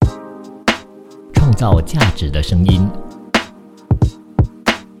创造价值的声音。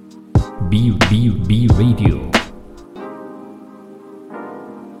B Radio。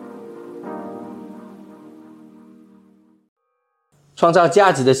创造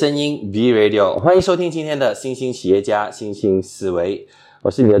价值的声音 B Radio， 欢迎收听今天的新兴企业家新兴思维，我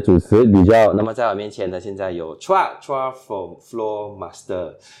是你的主持李教。那么在我面前呢，现在有 Chua from Floor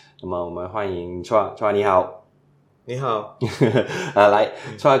Master。那么我们欢迎 Chua， 你好。你好。来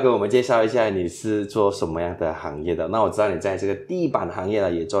Chua 给我们介绍一下你是做什么样的行业的。那我知道你在这个地板行业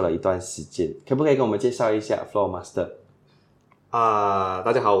呢也做了一段时间，可不可以跟我们介绍一下 Floor Master？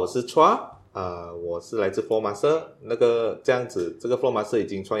 大家好，我是 Chua。我是来自 Floor Master。这样子，这个 Floor Master 已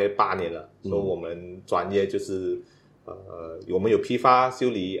经创业8年了。所以我们专业就是我们有批发、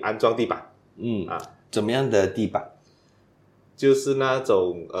修理、安装地板。怎么样的地板？就是那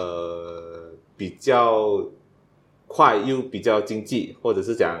种比较快又比较经济，或者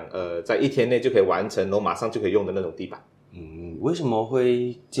是讲在1天内就可以完成，然后马上就可以用的那种地板。为什么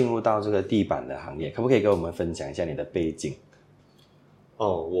会进入到这个地板的行业？可不可以跟我们分享一下你的背景？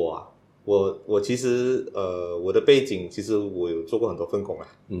我其实我的背景其实我有做过很多份工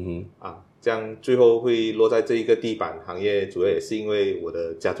这样最后会落在这一个地板行业，主要也是因为我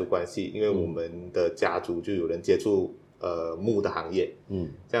的家族关系，因为我们的家族就有人接触木的行业，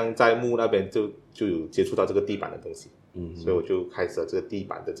这样在木那边就有接触到这个地板的东西，所以我就开始了这个地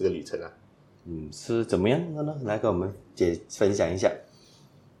板的这个旅程啊。是怎么样的呢？来跟我们分享一下。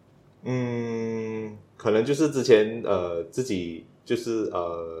可能就是之前自己就是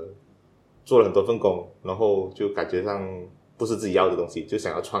做了很多份工，然后就感觉上不是自己要的东西，就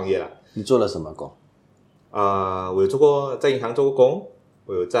想要创业了。你做了什么工？我有做过在银行做过工，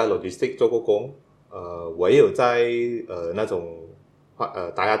我有在 logistics 做过工，我也有在那种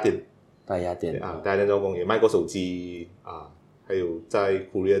打牙店做工，也卖过手机还有在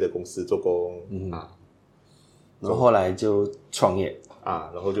courier的公司做工然后后来就创业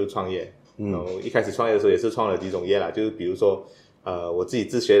然后就创业，然后一开始创业的时候也是创了几种业啦，就是比如说我自己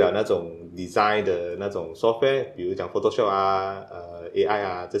自学了那种 design 的那种 software， 比如讲 Photoshop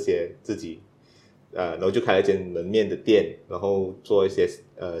AI 这些自己然后就开了一间门面的店，然后做一些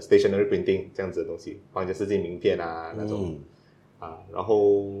stationery printing 这样子的东西，帮人家设计名片那种然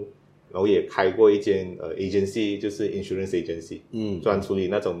后也开过一间agency， 就是 insurance agency，专处理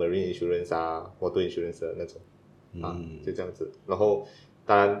那种 marine insurance motor insurance 的那种就这样子，然后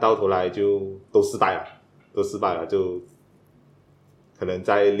当然到头来就都失败了，就可能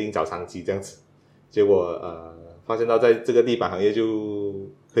在另找商机这样子，结果发现到在这个地板行业就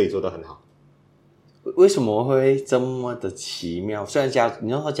可以做得很好。为什么会这么的奇妙？虽然你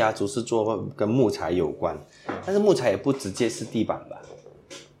说家族是做跟木材有关，但是木材也不直接是地板吧？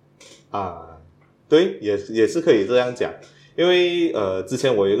对，也是可以这样讲。因为之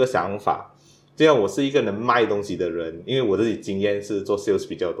前我有一个想法，这样我是一个能卖东西的人，因为我自己经验是做 sales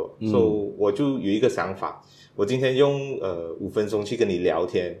比较多，所以我就有一个想法，我今天用5分钟去跟你聊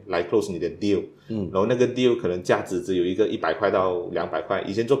天来 close 你的 deal，然后那个 deal 可能价值只有一个100块到200块，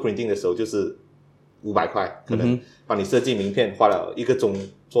以前做 printing 的时候就是500块，可能帮你设计名片花了1个钟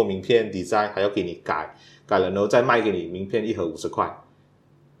做名片 design， 还要给你改了然后再卖给你名片1盒50块，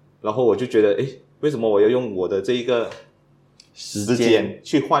然后我就觉得为什么我要用我的这一个时间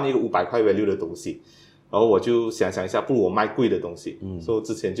去换一个500块 value 的东西，然后我就想一下，不如我卖贵的东西，所以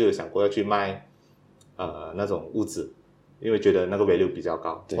之前就有想过要去卖那种物质，因为觉得那个 value 比较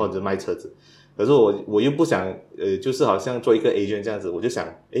高，或者卖车子，可是我又不想就是好像做一个 agent 这样子，我就想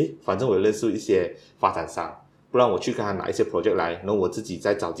反正我有认识一些发展商，不然我去跟他拿一些 project 来，然后我自己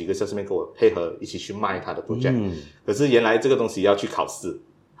再找几个 salesman 跟我配合一起去卖他的 project，可是原来这个东西要去考试，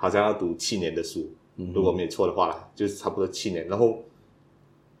好像要读7年的书，如果没有错的话啦，就是差不多7年，然后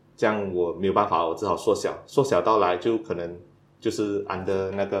这样我没有办法，我只好缩小到来就可能就是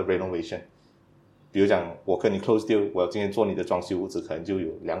under 那个 renovation， 比如讲我跟你 close deal， 我今天做你的装修物质可能就有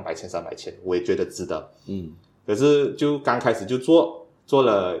200千300千，我也觉得值得，可是就刚开始就做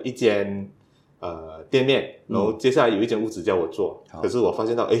了一间店面，然后接下来有一间屋子叫我做，可是我发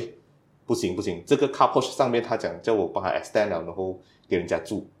现到不行，这个 carport 上面他讲叫我帮他 extend 了，然后给人家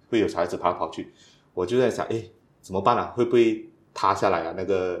住，会有小孩子跑来跑去，我就在想怎么办啊，会不会塌下来啊，那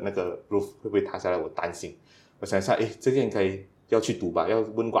个 roof 会不会塌下来，我担心，我想一下这个应该要去读吧，要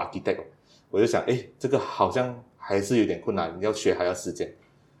问过 architect， 我就想这个好像还是有点困难，要学还要时间，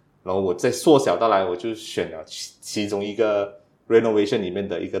然后我再缩小到来，我就选了其中一个 renovation 里面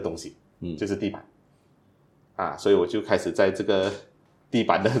的一个东西，就是地板所以我就开始在这个地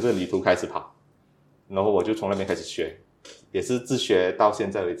板的这个旅途开始跑，然后我就从那边开始学，也是自学到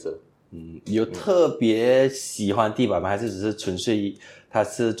现在为止。有特别喜欢地板吗？还是只是纯粹它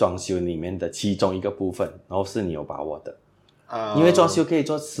是装修里面的其中一个部分，然后是你有把握的？因为装修可以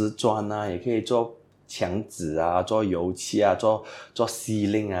做瓷砖啊，也可以做墙纸啊，做油漆啊，做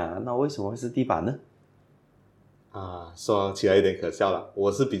ceiling啊，那为什么会是地板呢？说起来有点可笑了，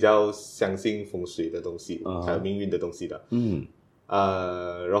我是比较相信风水的东西，还有命运的东西的。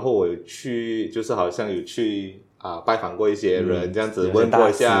然后我有去，就是好像有去拜访过一些人，这样子问过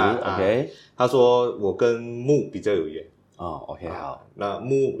一下，OK，他说我跟木比较有缘。OK，好。那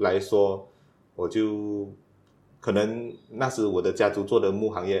木来说，我就可能那时我的家族做的木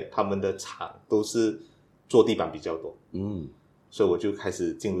行业，他们的厂都是做地板比较多，所以我就开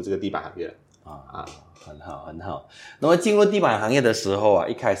始进入这个地板行业了。很好很好。那么进入地板行业的时候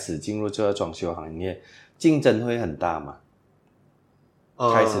一开始进入这个装修行业，竞争会很大嘛？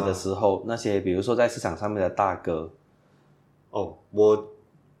开始的时候，那些比如说在市场上面的大哥，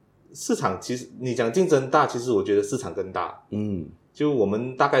市场其实你讲竞争大，其实我觉得市场更大。就我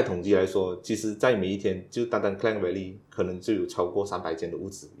们大概统计来说，其实在每一天，就单单 Klang Valley 可能就有超过300间的屋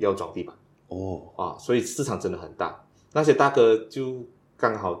子要装地板。所以市场真的很大。那些大哥就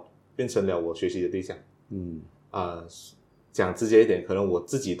刚好变成了我学习的对象。讲直接一点，可能我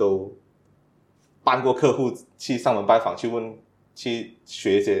自己都搬过客户去上门拜访，去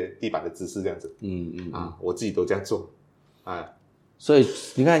学一些地板的知识，这样子。我自己都这样做。所以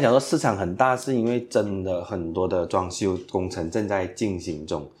你刚才讲说市场很大，是因为真的很多的装修工程正在进行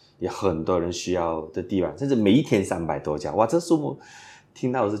中，也很多人需要的地板，甚至每一天300多家，哇，这数目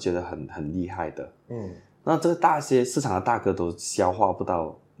听到我是觉得很厉害的。那这个些市场的大哥都消化不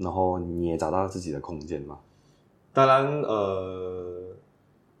到，然后你也找到自己的空间吗？当然，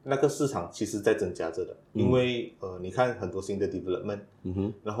那个市场其实在增加着的，因为你看很多新的 development，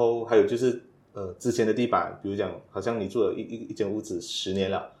然后还有就是之前的地板，比如讲好像你住了一间屋子10年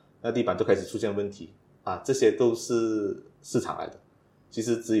了，那地板就开始出现问题这些都是市场来的，其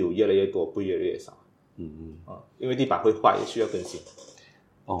实只有越来越多，不越来越少。因为地板会坏，也需要更新。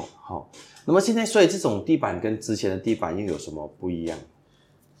好。那么现在所以这种地板跟之前的地板又有什么不一样？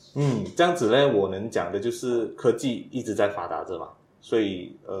这样子呢，我能讲的就是科技一直在发达着嘛，所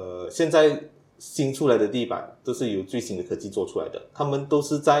以现在新出来的地板都是由最新的科技做出来的，他们都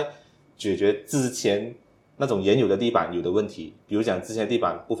是在解决之前那种原有的地板有的问题，比如讲之前地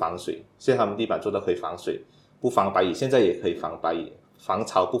板不防水，现在他们地板做到可以防水，不防白蚁，现在也可以防白蚁，防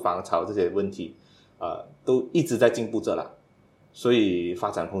潮不防潮这些问题都一直在进步着啦，所以发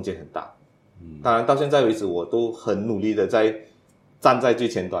展空间很大。当然到现在为止，我都很努力的站在最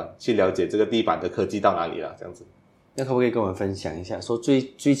前端去了解这个地板的科技到哪里了，这样子。那可不可以跟我们分享一下，说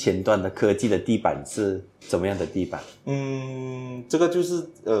最前端的科技的地板是怎么样的地板？这个就是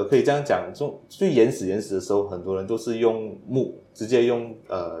可以这样讲，最原始的时候，很多人都是用木，直接用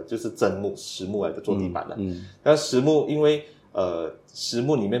就是真木实木来做地板的。但实木因为实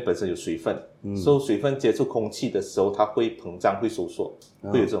木里面本身有水分，所以水分接触空气的时候，它会膨胀会收缩，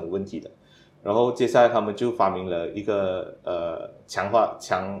会有这种问题的。然后接下来他们就发明了一个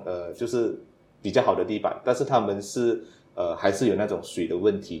就是比较好的地板，但是他们是还是有那种水的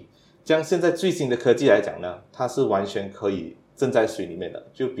问题。这样现在最新的科技来讲呢，它是完全可以浸在水里面的。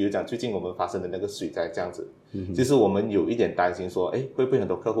就比如讲最近我们发生的那个水灾这样子，其实我们有一点担心说，会不会很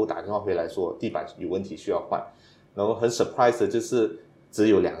多客户打电话回来说地板有问题需要换，然后很 surprise 的就是只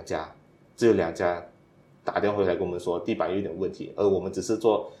有两家打电话回来跟我们说地板有一点问题，而我们只是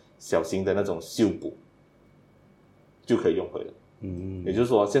做小型的那种修补就可以用回了。也就是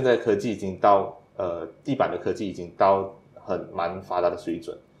说现在科技已经到地板的科技已经到蛮发达的水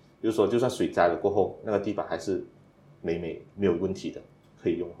准，就是说就算水灾了过后，那个地板还是没有问题的，可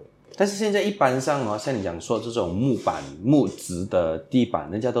以用回。但是现在一般上像你讲说这种木质的地板，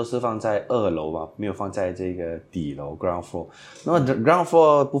人家都是放在2楼嘛，没有放在这个底楼 ground floor。那么 ground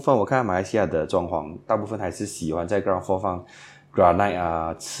floor 部分，我看马来西亚的装潢大部分还是喜欢在 ground floor 放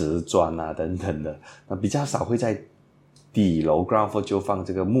granite 瓷砖等等的，那比较少会在底楼 ground floor 就放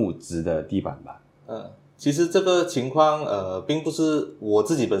这个木质的地板吧。其实这个情况并不是我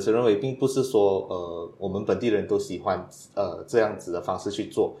自己本身认为，并不是说我们本地人都喜欢这样子的方式去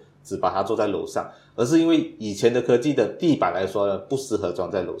做，只把它做在楼上，而是因为以前的科技的地板来说呢，不适合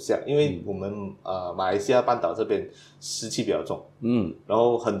装在楼下，因为我们马来西亚半岛这边湿气比较重，然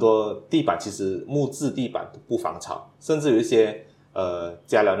后很多地板其实木质地板不防潮，甚至有一些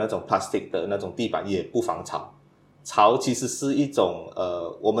加了那种 plastic 的那种地板也不防潮。潮其实是一种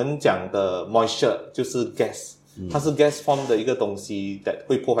我们讲的 moisture 就是 gas，它是 gas form 的一个东西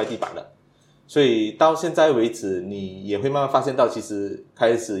会破坏地板的。所以到现在为止，你也会慢慢发现到，其实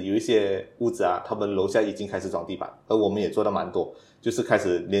开始有一些屋子他们楼下已经开始装地板，而我们也做到蛮多。就是开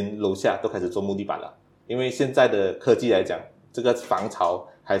始连楼下都开始做木地板了。因为现在的科技来讲，这个防潮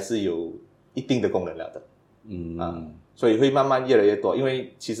还是有一定的功能了的。所以会慢慢越来越多，因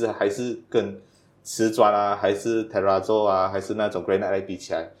为其实还是跟瓷砖啊，还是 terrazzo 啊，还是那种 granite 来比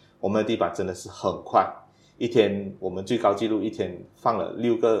起来，我们的地板真的是很快。一天我们最高纪录一天放了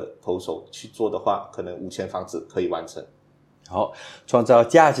6个投手去做的话，可能5000房子可以完成。好，创造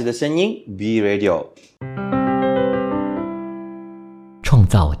价值的声音 B Radio， 创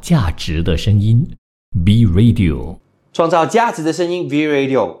造价值的声音 B Radio， 创造价值的声音 B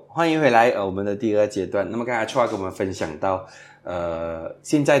Radio， 欢迎回来我们的第2阶段。那么刚才 Chua 跟我们分享到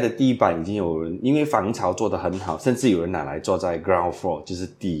现在的地板已经有人因为防潮做得很好，甚至有人拿来做在 ground floor 就是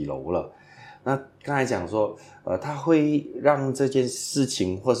底楼了。那刚才讲说它会让这件事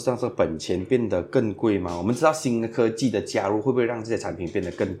情或是让这个本钱变得更贵吗？我们知道新的科技的加入会不会让这些产品变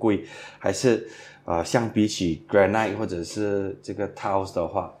得更贵，还是相比起 granite 或者是这个 tiles 的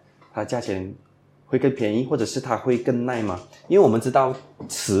话，它价钱会更便宜，或者是它会更耐吗？因为我们知道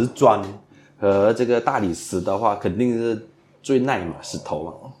瓷砖和这个大理石的话肯定是最耐嘛，石头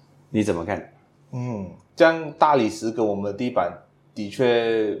嘛，你怎么看？这样大理石跟我们的地板的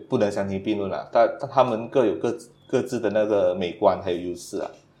确不能相提并论啦，但他们各有各自的那个美观还有优势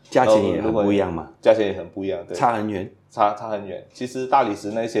啊，价钱也很不一样嘛，价钱也很不一样，对，差很远，差很远。其实大理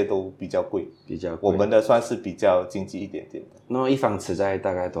石那些都比较贵，我们的算是比较经济一点点的。那么一方瓷在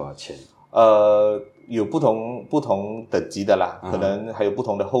大概多少钱？有不同等级的啦，可能还有不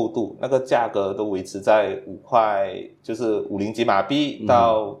同的厚度，那个价格都维持在5块，就是50几马币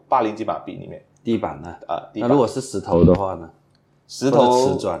到80几马币里面。地板呢？地板。那如果是石头的话呢？石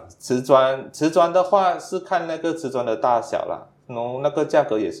头、瓷砖的话是看那个瓷砖的大小啦，然后那个价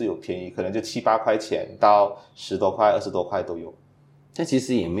格也是有便宜，可能就7、8块钱到10多块、20多块都有。但其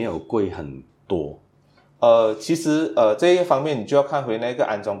实也没有贵很多。其实这一方面你就要看回那个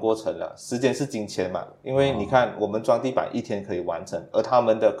安装过程了，时间是金钱嘛，因为你看我们装地板1天可以完成，而他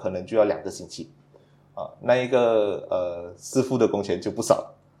们的可能就要2个星期那一个师傅的工钱就不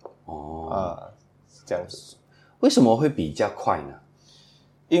少这样子。为什么会比较快呢？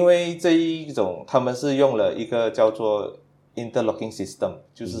因为这一种他们是用了一个叫做 interlocking system，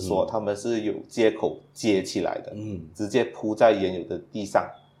 就是说他们是有接口接起来的，直接铺在原有的地上，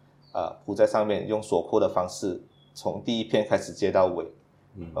铺在上面，用锁扣的方式从第一片开始接到尾，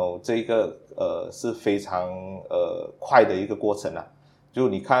然后这个是非常快的一个过程啊。就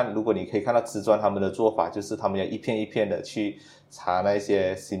你看，如果你可以看到瓷砖他们的做法，就是他们要一片一片的去擦那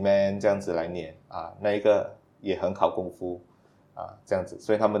些 cement 这样子来粘那一个也很考功夫这样子，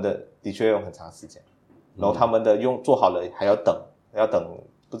所以他们的确用很长时间，然后他们的做好了还要等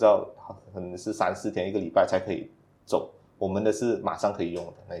不知道可能是3、4天1个礼拜才可以走，我们的是马上可以用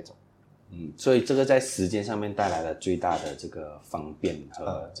的那一种。所以这个在时间上面带来了最大的这个方便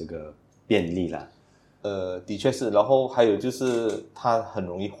和这个便利啦。的确是，然后还有就是它很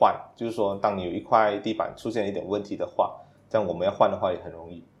容易换，就是说当你有一块地板出现一点问题的话，这样我们要换的话也很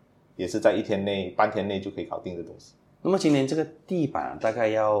容易，也是在1天内、半天内就可以搞定的东西。那么今年这个地板大概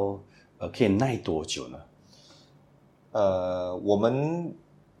要可以耐多久呢？我们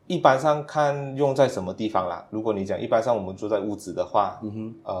一般上看用在什么地方啦。如果你讲一般上我们住在屋子的话，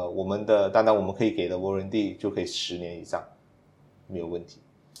我们的单单我们可以给的 warranty 就可以10年以上，没有问题。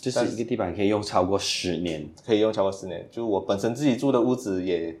就是一个地板可以用超过10年，可以用超过10年。就我本身自己住的屋子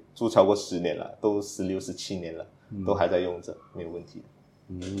也住超过10年了，都16、17年了，都还在用着，没有问题。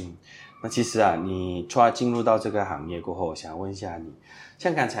那其实你进入到这个行业过后，我想问一下你，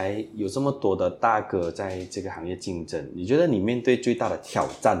像刚才有这么多的大哥在这个行业竞争，你觉得你面对最大的挑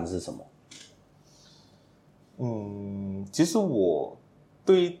战是什么？其实我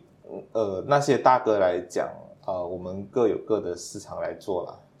对那些大哥来讲我们各有各的市场来做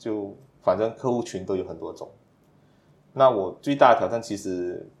啦，就反正客户群都有很多种。那我最大的挑战其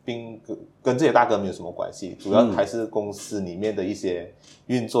实跟这些大哥没有什么关系，主要还是公司里面的一些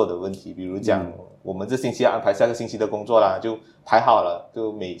运作的问题。比如讲我们这星期要安排下个星期的工作啦，就排好了，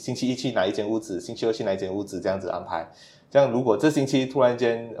就每星期一去哪一间屋子，星期二去哪一间屋子，这样子安排。这样如果这星期突然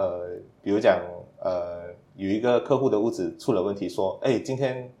间比如讲有一个客户的屋子出了问题，说今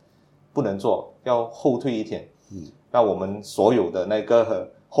天不能做，要后退1天，那我们所有的那个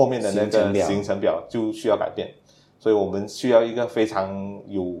后面的那个行程表就需要改变。所以我们需要一个非常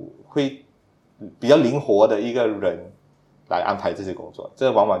会比较灵活的一个人来安排这些工作，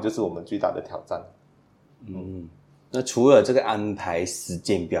这往往就是我们最大的挑战。那除了这个安排时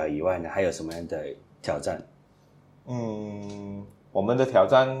间表以外呢，还有什么样的挑战？我们的挑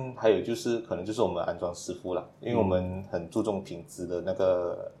战还有就是可能就是我们安装师傅啦，因为我们很注重品质的那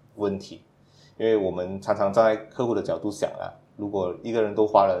个问题，因为我们常常站在客户的角度想如果一个人都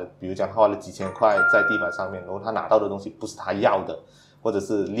花了，比如讲他花了几千块在地板上面，然后他拿到的东西不是他要的，或者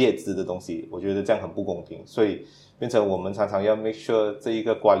是劣质的东西，我觉得这样很不公平。所以变成我们常常要 make sure 这一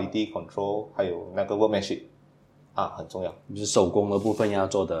个 quality control 还有那个 workmanship 很重要，就是手工的部分要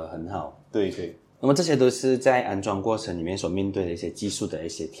做得很好。对对。那么这些都是在安装过程里面所面对的一些技术的一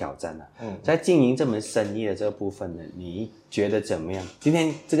些挑战在经营这门生意的这个部分呢，你觉得怎么样？今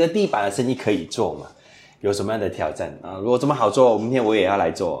天这个地板的生意可以做吗？有什么样的挑战如果这么好做，明天我也要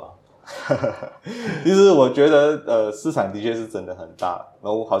来做其实我觉得市场的确是真的很大，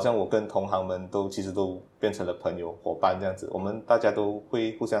然后好像我跟同行们其实都变成了朋友伙伴这样子，我们大家都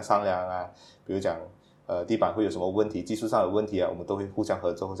会互相商量比如讲地板会有什么问题，技术上有问题我们都会互相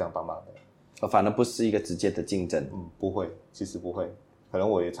合作互相帮忙的。反而不是一个直接的竞争。不会，其实不会。可能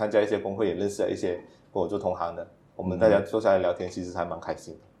我也参加一些工会，也认识了一些跟我做同行的，我们大家坐下来聊天，其实还蛮开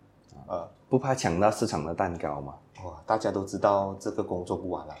心的。不怕抢到市场的蛋糕吗？大家都知道这个工作不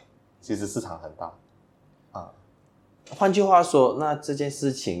完了，其实市场很大。换句话说，那这件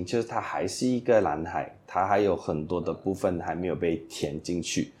事情就是它还是一个蓝海，它还有很多的部分还没有被填进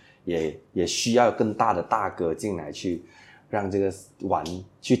去，也需要更大的大哥进来去让这个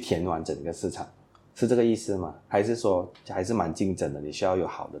去填完整个市场，是这个意思吗？还是说还是蛮竞争的，你需要有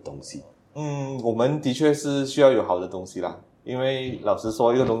好的东西？我们的确是需要有好的东西啦，因为老实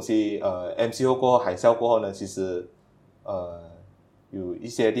说一个东西MCO 过后海啸过后呢，其实有一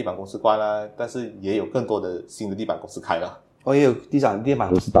些地板公司关了，但是也有更多的新的地板公司开了。也有地板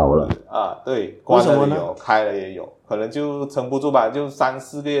公司倒了对，关了也有，开了也有，可能就撑不住吧，就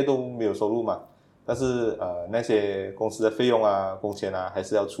3-4个月都没有收入嘛。但是那些公司的费用工钱还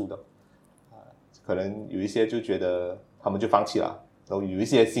是要出的。可能有一些就觉得他们就放弃了，然后有一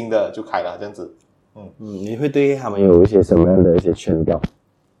些新的就开了这样子。你会对他们有一些什么样的一些劝告？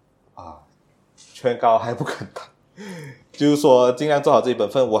劝告还不肯打，就是说尽量做好自己本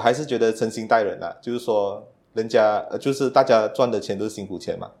分。我还是觉得诚心待人就是说人家就是大家赚的钱都是辛苦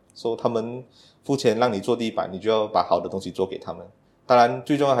钱嘛，说他们付钱让你做地板，你就要把好的东西做给他们。当然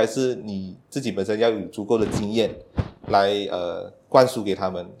最重要还是你自己本身要有足够的经验来灌输给他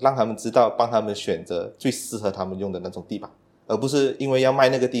们，让他们知道，帮他们选择最适合他们用的那种地板，而不是因为要卖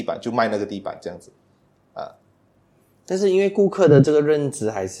那个地板就卖那个地板这样子但是因为顾客的这个认知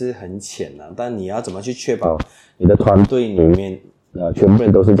还是很浅但你要怎么去确保你的团队里面全部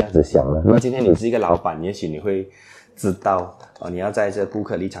人都是这样子想的？那今天你是一个老板，也许你会知道你要在这顾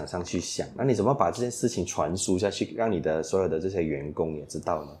客立场上去想，那你怎么把这件事情传输下去，让你的所有的这些员工也知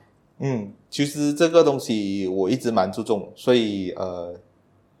道呢？其实这个东西我一直蛮注重，所以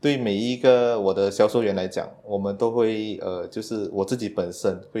对每一个我的销售员来讲，我们都会就是我自己本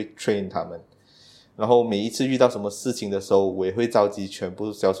身会 train 他们，然后每一次遇到什么事情的时候，我也会召集全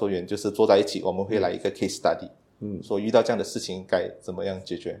部销售员就是坐在一起，我们会来一个 case study，说遇到这样的事情该怎么样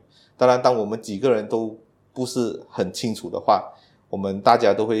解决。当然当我们几个人都不是很清楚的话，我们大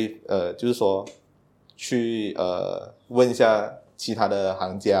家都会就是说去问一下其他的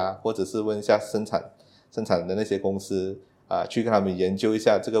行家，或者是问一下生产的那些公司去跟他们研究一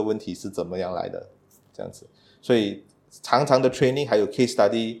下这个问题是怎么样来的这样子。所以长长的 training 还有 case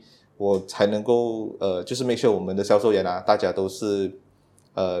study， 我才能够就是 make sure 我们的销售员大家都是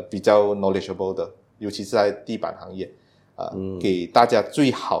比较 knowledgeable 的，尤其是在地板行业给大家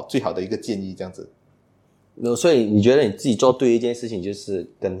最好的一个建议这样子。所以你觉得你自己做对一件事情，就是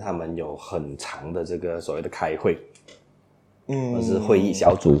跟他们有很长的这个所谓的开会，或是会议，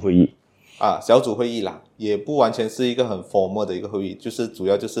小组会议小组会议啦，也不完全是一个很 formal 的一个会议，就是主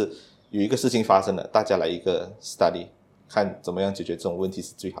要就是有一个事情发生了，大家来一个 study， 看怎么样解决这种问题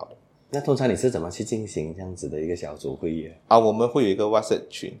是最好的。那通常你是怎么去进行这样子的一个小组会议我们会有一个 WhatsApp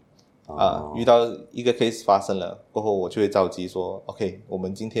群遇到一个 case 发生了过后，我就会召集说 OK， 我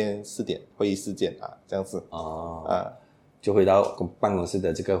们今天4点会议事件这样子就回到办公室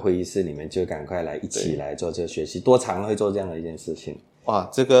的这个会议室里面，就赶快来一起来做这个学习。多长会做这样的一件事情？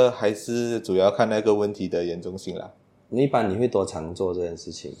这个还是主要看那个问题的严重性啦。一般你会多长做这件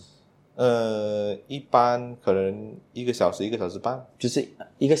事情？一般可能1个小时1个小时半，就是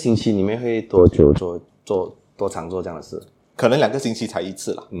一个星期里面会多久做多长做这样的事？可能2个星期才一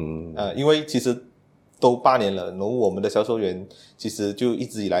次啦。因为其实都8年了，然后我们的销售员其实就一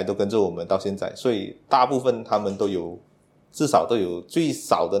直以来都跟着我们到现在，所以大部分他们都有至少都有最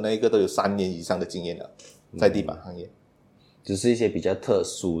少的那一个都有3年以上的经验了，在地板行业。只是一些比较特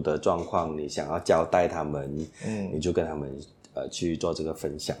殊的状况，你想要交代他们，你就跟他们去做这个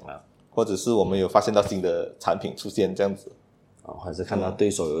分享了，或者是我们有发现到新的产品出现这样子。或者是看到对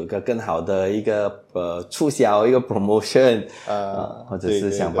手有一个更好的一个促销一个 promotion 或者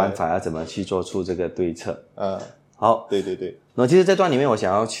是想办法要怎么去做出这个对策好，对对对。那其实这段里面我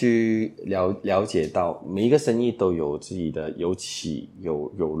想要去了解到每一个生意都有自己的有起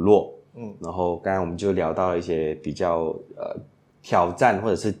有落，然后刚才我们就聊到了一些比较挑战或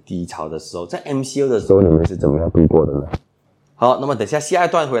者是低潮的时候，在 MCO 的时候你们是怎么样度过的呢？好，那么等下一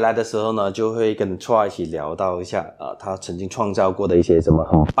段回来的时候呢，就会跟 Chua 一起聊到一下他曾经创造过的一些什么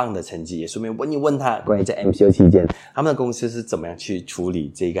很棒的成绩，也顺便问一问他关于在 MCO 期间他们的公司是怎么样去处理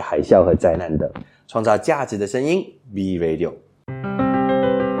这个海啸和灾难的。创造价值的声音 B Radio，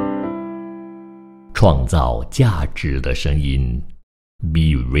 创造价值的声音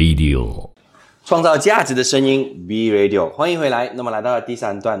B Radio， 创造价值的声音 B Radio， 欢迎回来。那么来到了第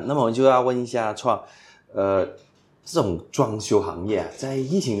3段，那么我们就要问一下 Chua，这种装修行业在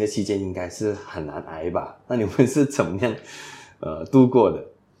疫情的期间应该是很难挨吧？那你们是怎么样度过的？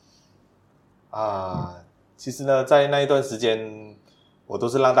其实呢，在那一段时间，我都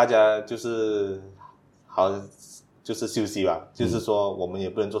是让大家就是休息吧，就是说我们也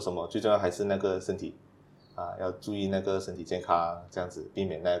不能做什么，最重要还是那个身体要注意那个身体健康，这样子避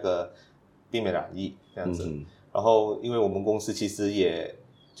免染疫这样子。然后因为我们公司其实也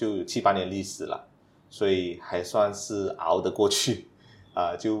就有7-8年历史了。所以还算是熬得过去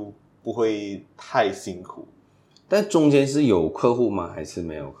就不会太辛苦。但中间是有客户吗？还是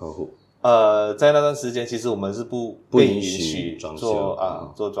没有客户？在那段时间其实我们是不允许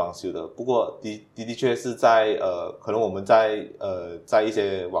做装修的。不过的确是在可能我们在一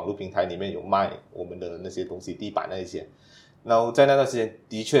些网络平台里面有卖我们的那些东西，地板那一些。然后在那段时间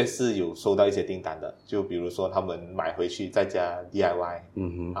的确是有收到一些订单的，就比如说他们买回去再加 DIY，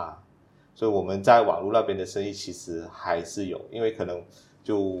所以我们在网络那边的生意其实还是有，因为可能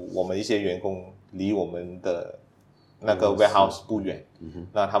就我们一些员工离我们的那个 warehouse 不远，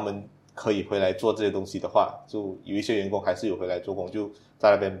那他们可以回来做这些东西的话，就有一些员工还是有回来做工，就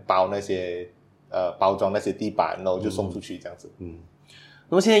在那边包那些包装那些地板，然后就送出去这样子。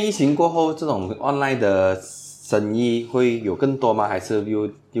那么现在疫情过后，这种 online 的生意会有更多吗？还是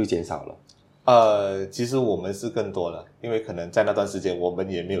又减少了？其实我们是更多了，因为可能在那段时间我们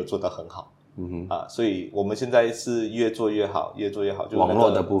也没有做得很好，所以我们现在是越做越好，越做越好。就网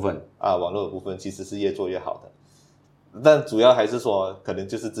络的部分网络的部分其实是越做越好的，但主要还是说可能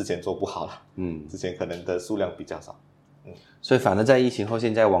就是之前做不好了，之前可能的数量比较少，所以反正在疫情后，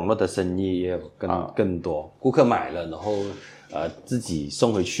现在网络的生意也有更多，顾客买了，然后自己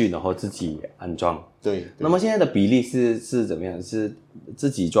送回去，然后自己安装。对。那么现在的比例是怎么样？是自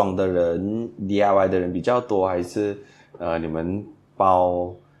己装的人 DIY 的人比较多，还是你们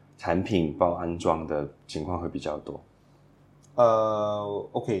包产品包安装的情况会比较多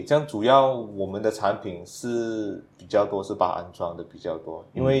？OK， 这样主要我们的产品是比较多，是包安装的比较多，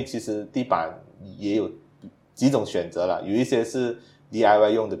因为其实地板也有几种选择啦，有一些是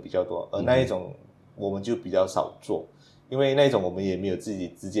DIY 用的比较多，而那一种我们就比较少做，因为那种我们也没有自己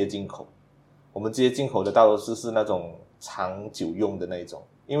直接进口，我们直接进口的大多数是那种长久用的那一种，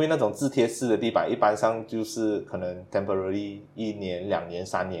因为那种自贴式的地板一般上就是可能 temporary 1年、2年、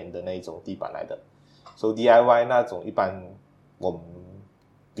3年的那一种地板来的，所以 DIY 那种一般我们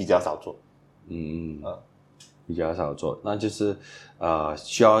比较少做。比较少做，那就是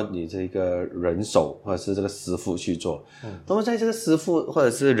需要你这个人手或者是这个师傅去做。那么在这个师傅或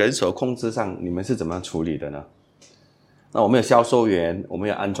者是人手控制上，你们是怎么样处理的呢？那我们有销售员，我们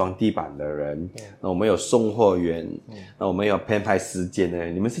有安装地板的人，那我们有送货员，那我们有编排时间呢，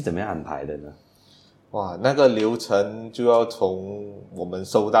你们是怎么样安排的呢？哇，那个流程就要从我们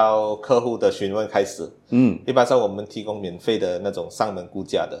收到客户的询问开始。一般上我们提供免费的那种上门估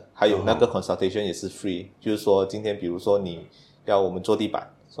价的，还有那个 consultation 也是 free，就是说今天比如说你要我们做地板，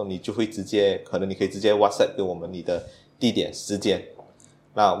所以你就会可能你可以直接 WhatsApp 给我们你的地点时间，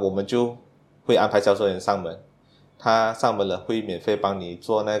那我们就会安排销售员上门，他上门了会免费帮你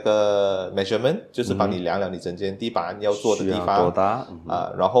做那个 measurement， 就是帮你量量你整间地板要做的地方多大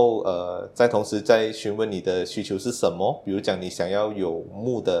然后再同时再询问你的需求是什么，比如讲你想要有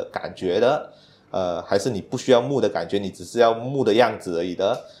木的感觉的，还是你不需要木的感觉，你只是要木的样子而已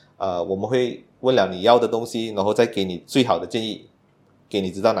的，我们会问了你要的东西，然后再给你最好的建议，给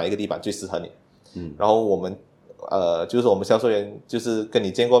你知道哪一个地板最适合你。然后我们就是我们销售员就是跟你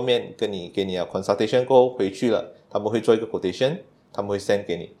见过面，给你 consultation 过后回去了，他们会做一个 quotation， 他们会 send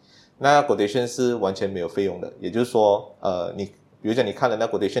给你。那 quotation 是完全没有费用的，也就是说你比如讲你看了那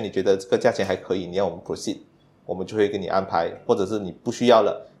quotation， 你觉得这个价钱还可以，你要我们 proceed， 我们就会给你安排，或者是你不需要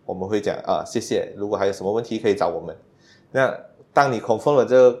了，我们会讲谢谢，如果还有什么问题可以找我们。那当你 confirm 了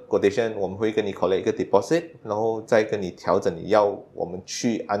这个 quotation， 我们会跟你 collect 一个 deposit， 然后再跟你调整你要我们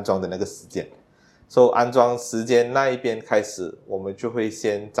去安装的那个时间。So 安装时间那一边开始，我们就会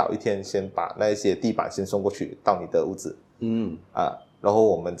先早一天先把那些地板先送过去到你的屋子，然后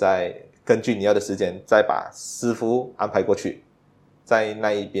我们再根据你要的时间再把师傅安排过去，在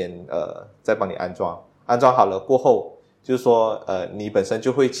那一边再帮你安装，安装好了过后，就是说你本身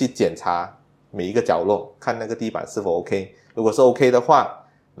就会去检查每一个角落，看那个地板是否 OK， 如果是 OK 的话，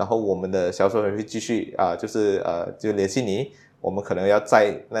然后我们的销售人会继续就联系你，我们可能要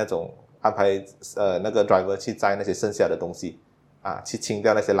载那种安排那个 driver 去载那些剩下的东西去清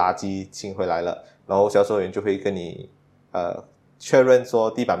掉那些垃圾，清回来了，然后销售员就会跟你确认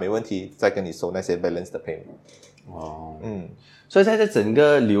说地板没问题，再跟你收那些 balance 的 payment。所以在这整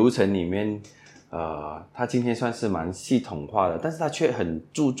个流程里面，它今天算是蛮系统化的，但是它却很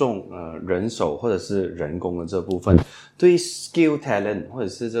注重人手或者是人工的这部分。对于 skill talent 或者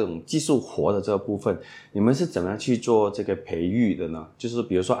是这种技术活的这个部分，你们是怎么样去做这个培育的呢？就是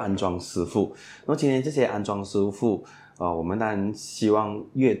比如说安装师傅，那么今天这些安装师傅我们当然希望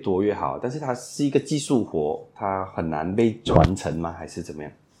越多越好，但是它是一个技术活，它很难被传承吗？还是怎么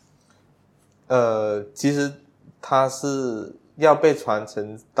样？其实它是要被传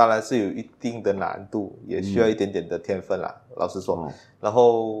承，当然是有一定的难度，也需要一点点的天分啦，老实说。然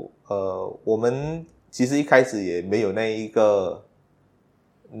后我们其实一开始也没有那一个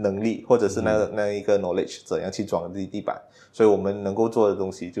能力，或者是那一个 knowledge 怎样去装地板，所以我们能够做的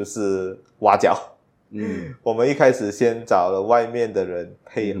东西就是挖角。我们一开始先找了外面的人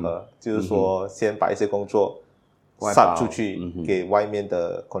配合，就是说先把一些工作散出去给外面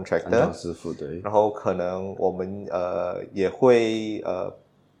的 contractor 师傅，对，然后可能我们也会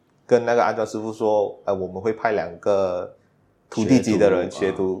跟那个安装师傅说我们会派2个土地级的人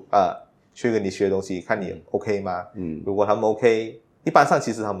学徒去跟你学东西，看你 OK 吗？如果他们 OK， 一般上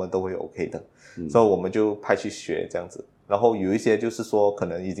其实他们都会 OK 的，所以我们就派去学这样子。然后有一些就是说可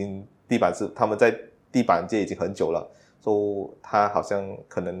能已经他们在地板界已经很久了，所以他好像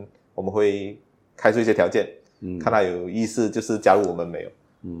可能我们会开出一些条件，看他有意思就是加入我们没有，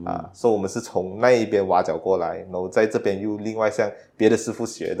所以我们是从那一边挖角过来，然后在这边又另外向别的师傅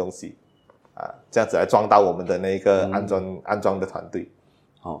学的东西，这样子来装到我们的那个安装的团队。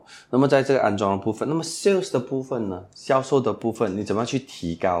好，那么在这个安装的部分，那么 sales 的部分呢，销售的部分，你怎么样去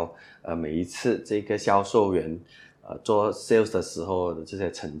提高每一次这个销售员做 sales 的时候的这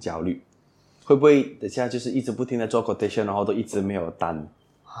些成交率？会不会等下就是一直不停的做 quotation， 然后都一直没有单？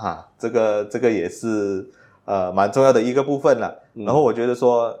这个也是蛮重要的一个部分啦。然后我觉得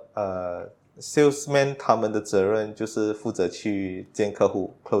说salesman 他们的责任就是负责去见客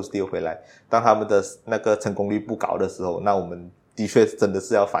户 close deal 回来，当他们的那个成功率不高的时候，那我们的确真的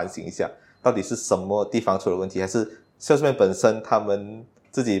是要反省一下，到底是什么地方出了问题，还是 salesman 本身他们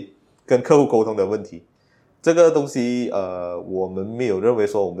自己跟客户沟通的问题。这个东西我们没有认为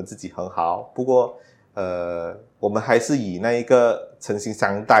说我们自己很好，不过我们还是以那一个诚心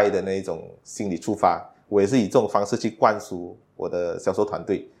相待的那一种心理出发，我也是以这种方式去灌输我的销售团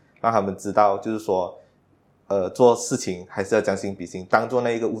队，让他们知道就是说做事情还是要将心比心，当做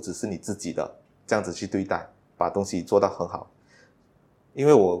那一个屋子是你自己的，这样子去对待，把东西做到很好。因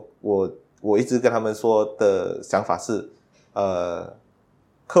为我一直跟他们说的想法是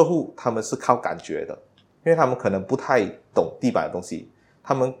客户他们是靠感觉的，因为他们可能不太懂地板的东西，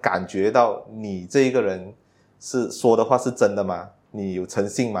他们感觉到你这一个人是说的话是真的吗？你有诚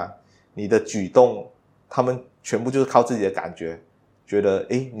信吗？你的举动他们全部就是靠自己的感觉，觉得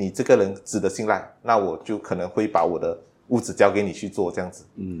你这个人值得信赖，那我就可能会把我的屋子交给你去做这样子。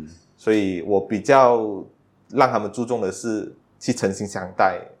所以我比较让他们注重的是去诚心相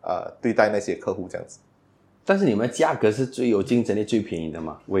待对待那些客户这样子。但是你们价格是最有竞争力最便宜的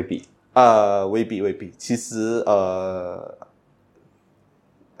吗？未必。未必。其实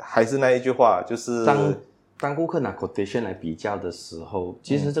还是那一句话，就是当顾客拿 quotation 来比较的时候，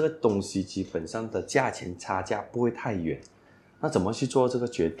其实这个东西基本上的价钱差价不会太远，那怎么去做这个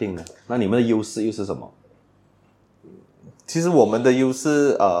决定呢？那你们的优势又是什么？其实我们的优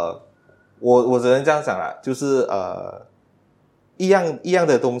势我只能这样讲啦，就是一样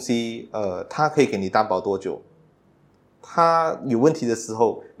的东西它可以给你担保多久，它有问题的时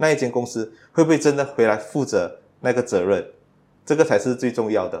候，那一间公司会不会真的回来负责那个责任，这个才是最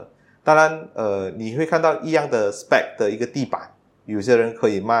重要的。当然你会看到一样的 spec 的一个地板，有些人可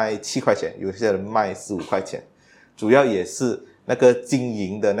以卖7块钱，有些人卖15块钱，主要也是那个经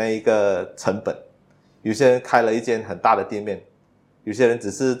营的那一个成本。有些人开了一间很大的店面，有些人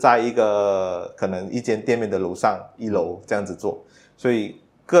只是在一个可能一间店面的楼上1楼这样子做，所以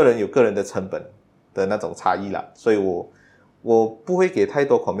个人有个人的成本的那种差异啦。所以我不会给太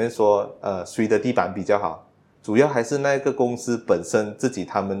多 comment 说谁的地板比较好，主要还是那个公司本身自己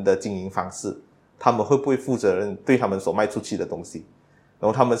他们的经营方式，他们会不会负责任对他们所卖出去的东西，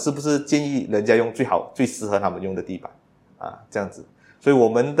然后他们是不是建议人家用最好最适合他们用的地板啊，这样子。所以我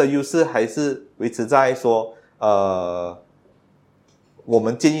们的优势还是维持在说我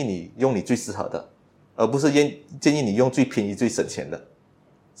们建议你用你最适合的，而不是建议你用最便宜最省钱的，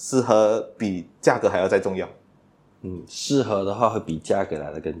适合比价格还要再重要。适合的话会比价格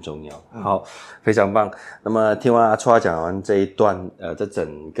来的更重要。好，非常棒。那么听完阿Chua讲完这一段这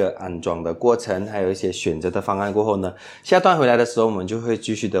整个安装的过程，还有一些选择的方案过后呢，下段回来的时候我们就会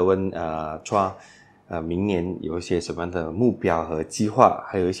继续的问Chua明年有一些什么样的目标和计划，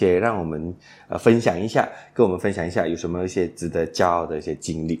还有一些让我们分享一下，跟我们分享一下有什么一些值得骄傲的一些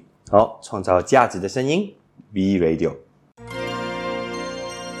经历。好，创造价值的声音 B Radio。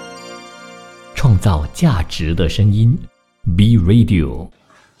创造价值的声音 B Radio，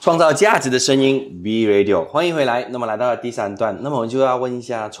 创造价值的声音 B Radio， 欢迎回来。那么来到了第3段，那么我们就要问一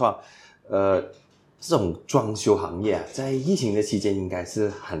下Chua，这种装修行业在疫情的期间应该是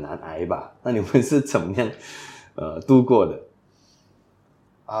很难挨吧？那你们是怎么样度过的？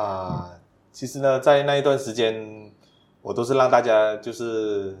其实呢，在那一段时间，我都是让大家就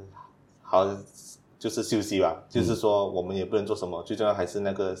是休息吧，就是说我们也不能做什么，最重要还是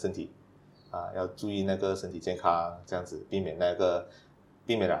那个身体。要注意那个身体健康，这样子避免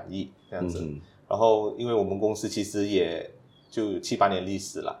染疫这样子。然后因为我们公司其实也就7-8年历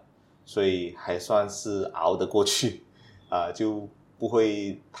史了，所以还算是熬得过去就不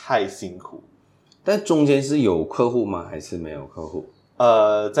会太辛苦。但中间是有客户吗？还是没有客户？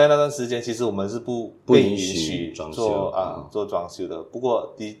在那段时间其实我们是不允许做装修的。不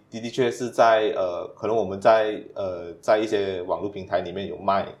过的确是在可能我们在一些网络平台里面有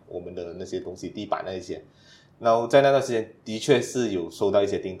卖我们的那些东西，地板那一些。然后在那段时间的确是有收到一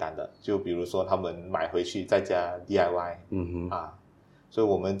些订单的，就比如说他们买回去再加 DIY。所以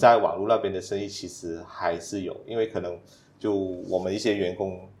我们在网络那边的生意其实还是有，因为可能就我们一些员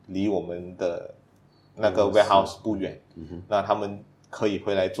工离我们的那个 warehouse 不远，那他们可以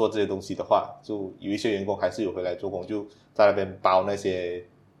回来做这些东西的话，就有一些员工还是有回来做工，就在那边包那些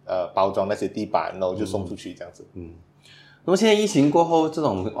包装那些地板，然后就送出去这样子。那么现在疫情过后，这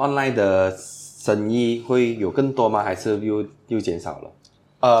种 online 的生意会有更多吗？还是又减少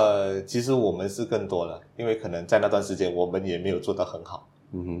了？其实我们是更多了，因为可能在那段时间我们也没有做得很好。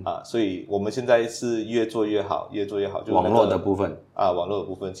所以我们现在是越做越好，越做越好。就网络的部分网络的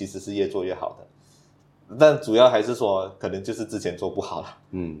部分其实是越做越好的。但主要还是说可能就是之前做不好了，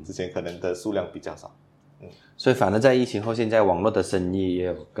之前可能的数量比较少，所以反正在疫情后，现在网络的生意也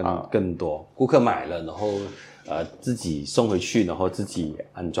有更多，顾客买了，然后自己送回去，然后自己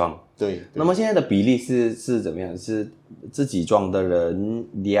安装。对。那么现在的比例是怎么样？是自己装的人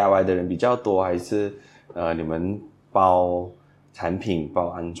DIY 的人比较多，还是你们包产品包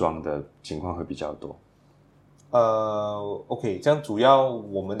安装的情况会比较多？OK， 这样主要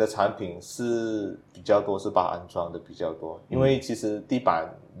我们的产品是比较多，是包安装的比较多，因为其实地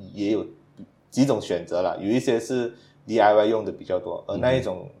板也有几种选择啦，有一些是 DIY 用的比较多，而那一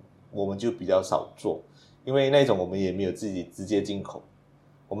种我们就比较少做，因为那一种我们也没有自己直接进口，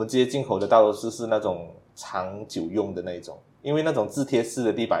我们直接进口的大多数是那种长久用的那一种，因为那种自贴式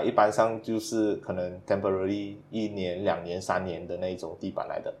的地板一般上就是可能 temporary 1年、2年、3年的那一种地板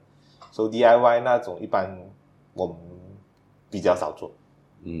来的，所以 DIY 那种一般我们比较少做。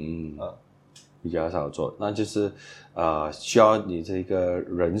比较少做，那就是需要你这个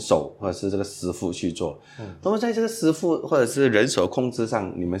人手或者是这个师傅去做。那么在这个师傅或者是人手控制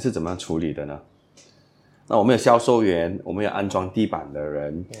上，你们是怎么样处理的呢？那我们有销售员，我们有安装地板的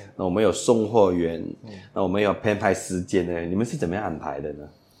人，那我们有送货员，那我们有编排时间的人，你们是怎么样安排的呢？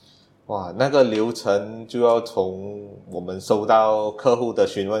哇，那个流程就要从我们收到客户的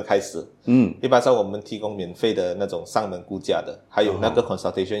询问开始。一般上我们提供免费的那种上门估价的，还有那个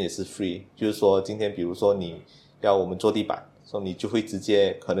consultation 也是 free，就是说今天比如说你要我们做地板，所以你就会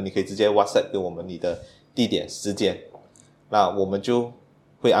可能你可以直接 WhatsApp 给我们你的地点时间，那我们就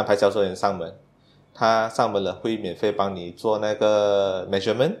会安排销售员上门，他上门了会免费帮你做那个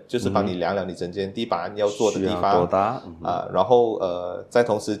measurement， 就是帮你量量你整间地板要做的地方多大然后再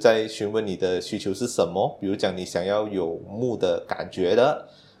同时再询问你的需求是什么，比如讲你想要有木的感觉的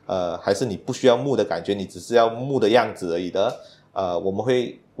还是你不需要木的感觉，你只是要木的样子而已的我们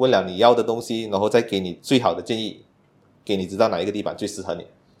会问了你要的东西，然后再给你最好的建议，给你知道哪一个地板最适合你。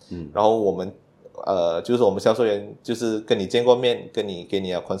然后我们就是我们销售员就是跟你见过面，给你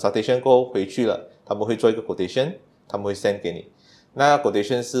consultation 过后回去了，他们会做一个 quotation， 他们会 send 给你，那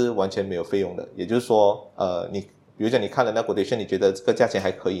quotation 是完全没有费用的，也就是说你比如讲你看了那 quotation， 你觉得这个价钱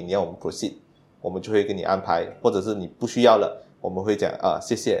还可以，你要我们 proceed， 我们就会给你安排，或者是你不需要了，我们会讲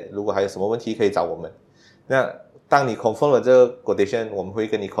谢谢，如果还有什么问题可以找我们。那当你 confirm 了这个 quotation， 我们会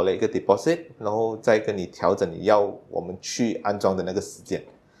跟你 collect 一个 deposit， 然后再跟你调整你要我们去安装的那个时间。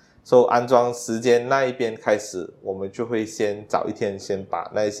So 安装时间那一边开始，我们就会先早一天先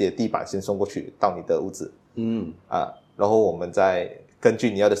把那些地板先送过去到你的屋子，然后我们再根据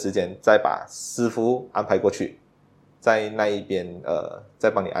你要的时间再把师傅安排过去，在那一边再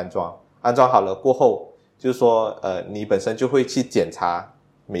帮你安装。安装好了过后，就是说你本身就会去检查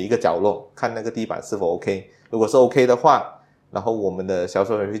每一个角落，看那个地板是否 OK。如果是 OK 的话，然后我们的销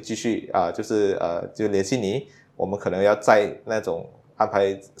售人会继续就联系你，我们可能要载那种安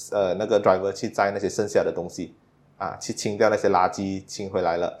排那个 driver 去载那些剩下的东西去清掉那些垃圾，清回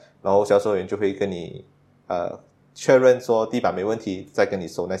来了，然后销售员就会跟你确认说地板没问题，再跟你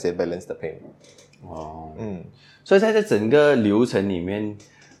收那些 balance 的 payment。所以在这整个流程里面，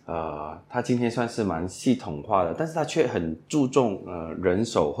它今天算是蛮系统化的，但是它却很注重人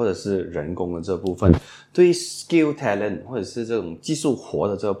手或者是人工的这部分。对于 skill talent 或者是这种技术活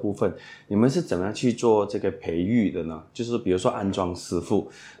的这部分，你们是怎么样去做这个培育的呢？就是比如说安装师傅，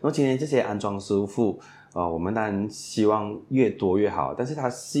那么今天这些安装师傅我们当然希望越多越好，但是它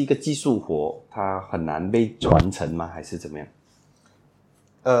是一个技术活，它很难被传承吗？还是怎么样？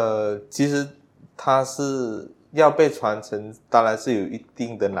其实它是要被传承，当然是有一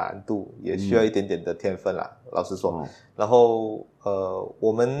定的难度，也需要一点点的天分啦，老实说。然后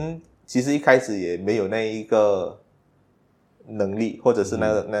我们其实一开始也没有那一个能力，或者是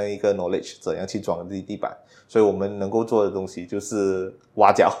那一个 knowledge 怎样去装地板，所以我们能够做的东西就是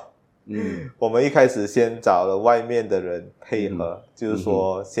挖角。我们一开始先找了外面的人配合，就是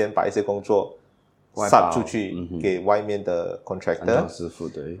说先把一些工作sub 出去给外面的 contractor 师傅，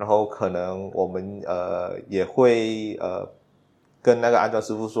对，然后可能我们也会跟那个安装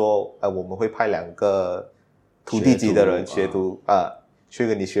师傅说我们会派2个土地级的人学徒去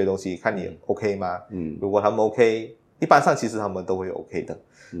跟你学东西，看你 OK 吗？如果他们 OK， 一般上其实他们都会 OK 的，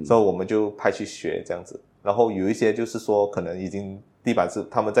所以我们就派去学这样子。然后有一些就是说可能已经地板是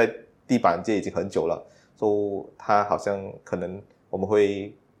他们在地板界已经很久了，所以他好像可能我们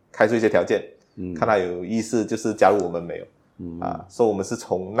会开出一些条件，看他有意思就是加入我们没有所以我们是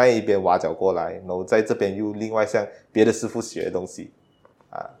从那一边挖角过来，然后在这边又另外向别的师傅学的东西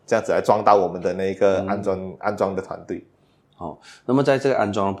这样子来装到我们的那个安装的团队。那么在这个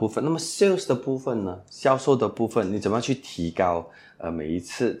安装的部分，那么 sales 的部分呢，销售的部分，你怎么样去提高每一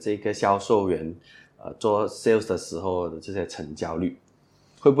次这个销售员做 sales 的时候的这些成交率？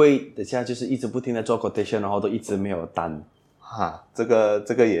会不会等下就是一直不停的做 quotation， 然后都一直没有单？这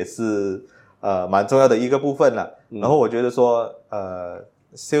个也是蛮重要的一个部分啦。然后我觉得说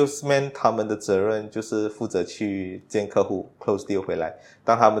salesman 他们的责任就是负责去见客户 close deal 回来。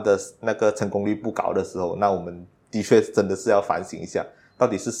当他们的那个成功率不高的时候，那我们的确真的是要反省一下，到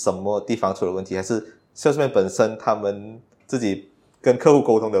底是什么地方出了问题，还是 salesman 本身他们自己跟客户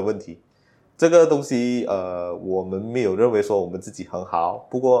沟通的问题。这个东西我们没有认为说我们自己很好，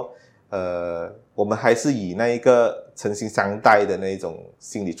不过我们还是以那一个诚心相待的那一种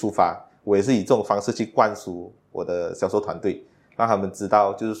心理出发，我也是以这种方式去灌输我的销售团队，让他们知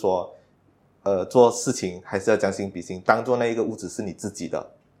道就是说做事情还是要将心比心，当做那一个屋子是你自己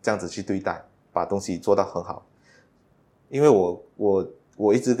的，这样子去对待，把东西做到很好。因为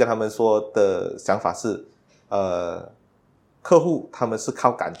我一直跟他们说的想法是客户他们是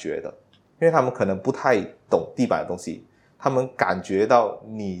靠感觉的，因为他们可能不太懂地板的东西，他们感觉到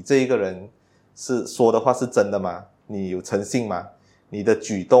你这一个人是说的话是真的吗？你有诚信吗？你的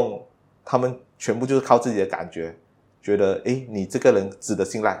举动他们全部就是靠自己的感觉，觉得你这个人值得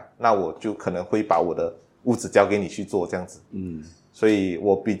信赖，那我就可能会把我的屋子交给你去做这样子。所以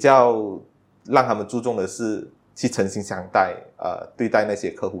我比较让他们注重的是去诚心相待对待那些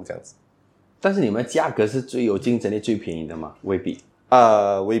客户这样子。但是你们价格是最有竞争力最便宜的吗？未必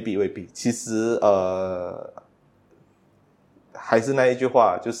未必。其实还是那一句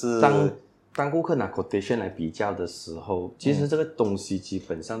话，就是当顾客拿 quotation 来比较的时候，其实这个东西基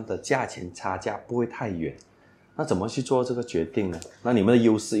本上的价钱差价不会太远，那怎么去做这个决定呢？那你们的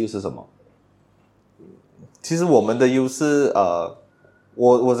优势又是什么？其实我们的优势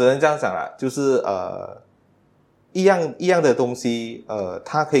我只能这样讲啦，就是一样的东西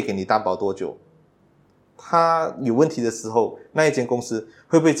它可以给你担保多久，它有问题的时候，那一间公司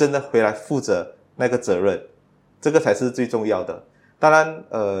会不会真的回来负责那个责任，这个才是最重要的。当然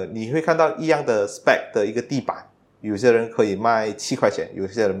你会看到一样的 spec 的一个地板，有些人可以卖7块钱，有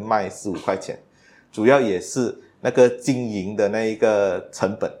些人卖15块钱，主要也是那个经营的那一个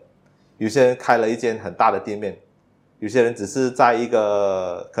成本。有些人开了一间很大的店面，有些人只是在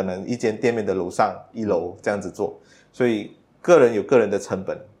可能一间店面的楼上1楼这样子做，所以个人有个人的成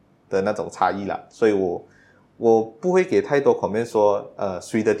本的那种差异啦，所以我不会给太多 comment 说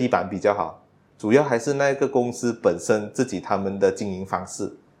谁的地板比较好，主要还是那个公司本身自己他们的经营方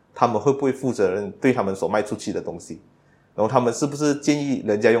式，他们会不会负责任对他们所卖出去的东西，然后他们是不是建议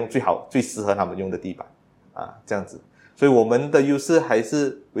人家用最适合他们用的地板啊，这样子。所以我们的优势还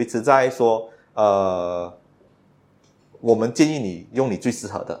是维持在说我们建议你用你最适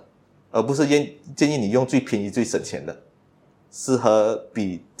合的，而不是建议你用最便宜最省钱的，适合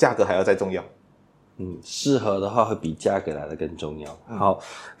比价格还要再重要。适合的话会比价格来的更重要。好，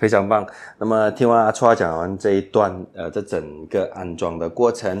非常棒。那么听完阿 Chua 讲完这一段这整个安装的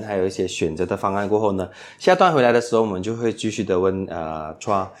过程，还有一些选择的方案过后呢，下段回来的时候我们就会继续的问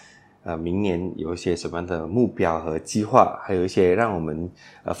Chua明年有一些什么样的目标和计划，还有一些让我们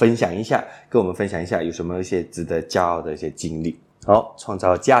分享一下，跟我们分享一下有什么一些值得骄傲的一些经历。好，创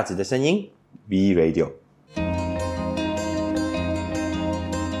造价值的声音 B Radio，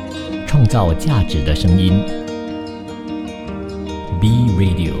 创造价值的声音 B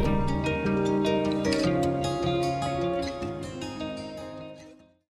Radio。